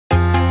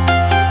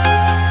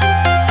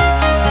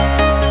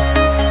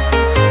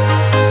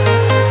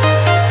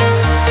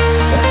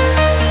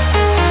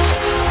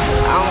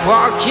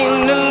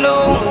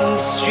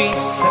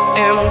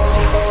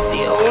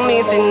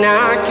and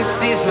I can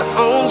see my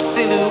own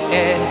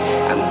silhouette.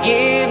 I'm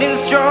getting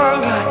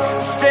stronger,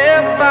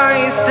 step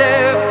by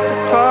step. The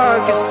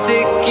clock is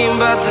ticking,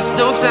 but there's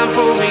no time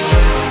for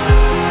regrets.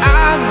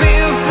 I've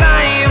been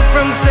flying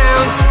from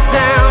town to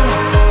town,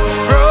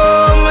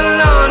 from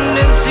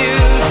London to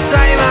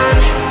Taiwan.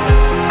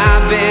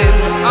 I've been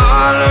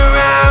all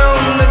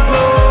around the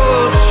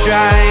globe,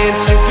 trying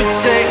to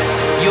protect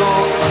your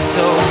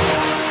soul.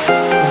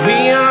 We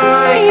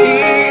are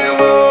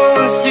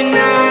heroes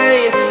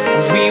tonight.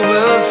 We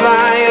will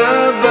fly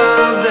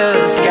above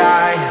the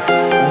sky.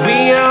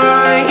 We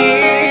are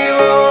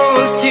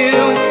heroes tonight.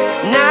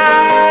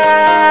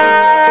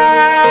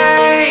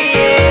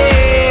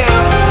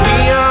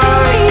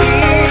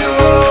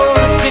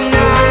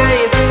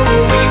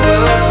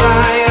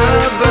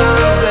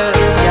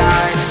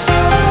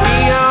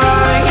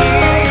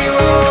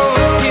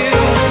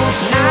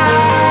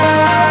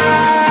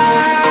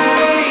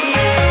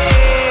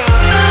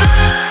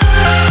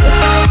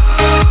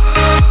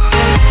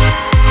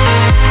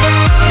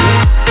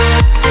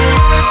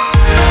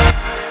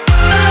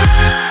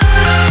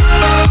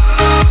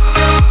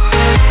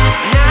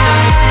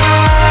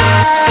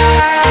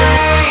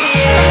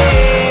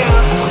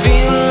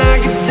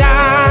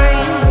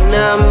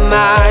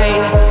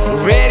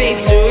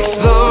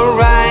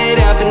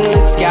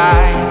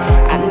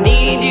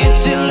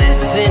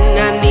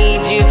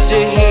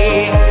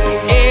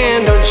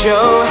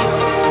 Show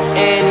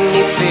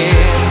any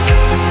fear.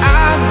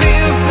 I've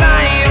been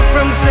flying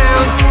from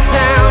town to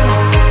town,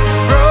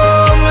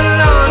 from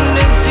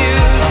London to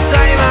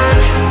Taiwan.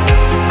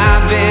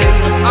 I've been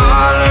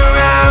all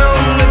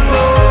around the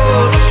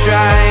globe,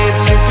 trying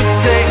to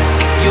protect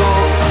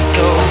your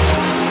soul.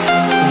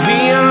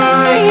 We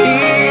are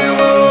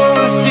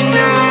heroes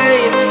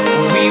tonight.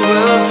 We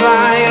will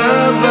fly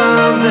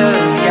above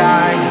the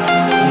sky.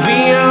 We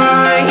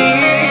are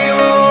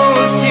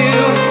heroes tonight.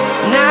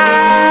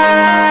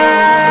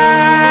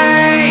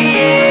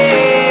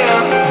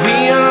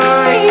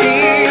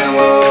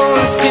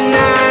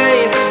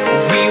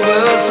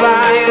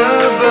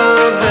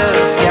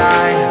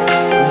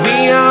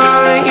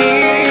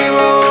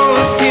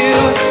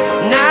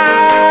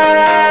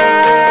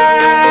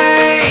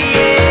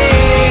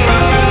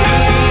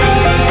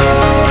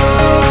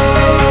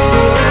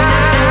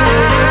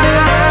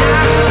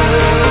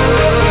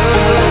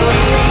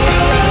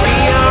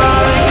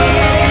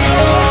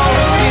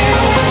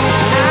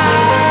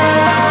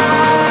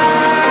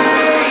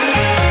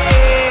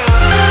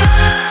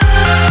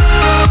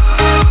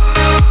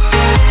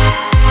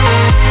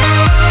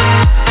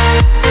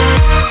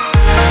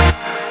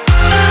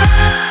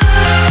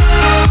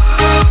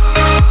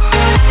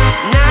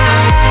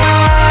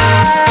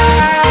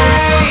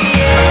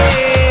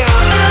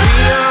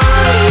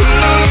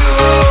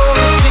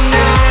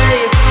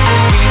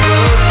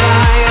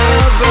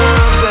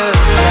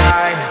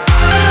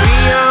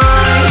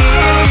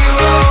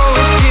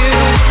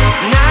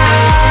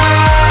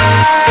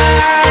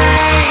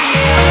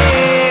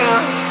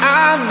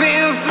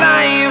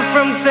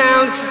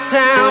 Town to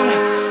town,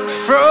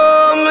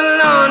 from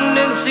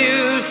London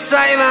to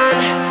Taiwan.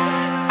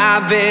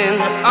 I've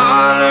been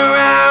all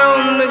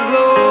around the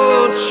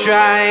globe,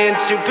 trying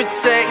to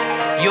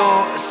protect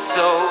your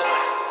soul.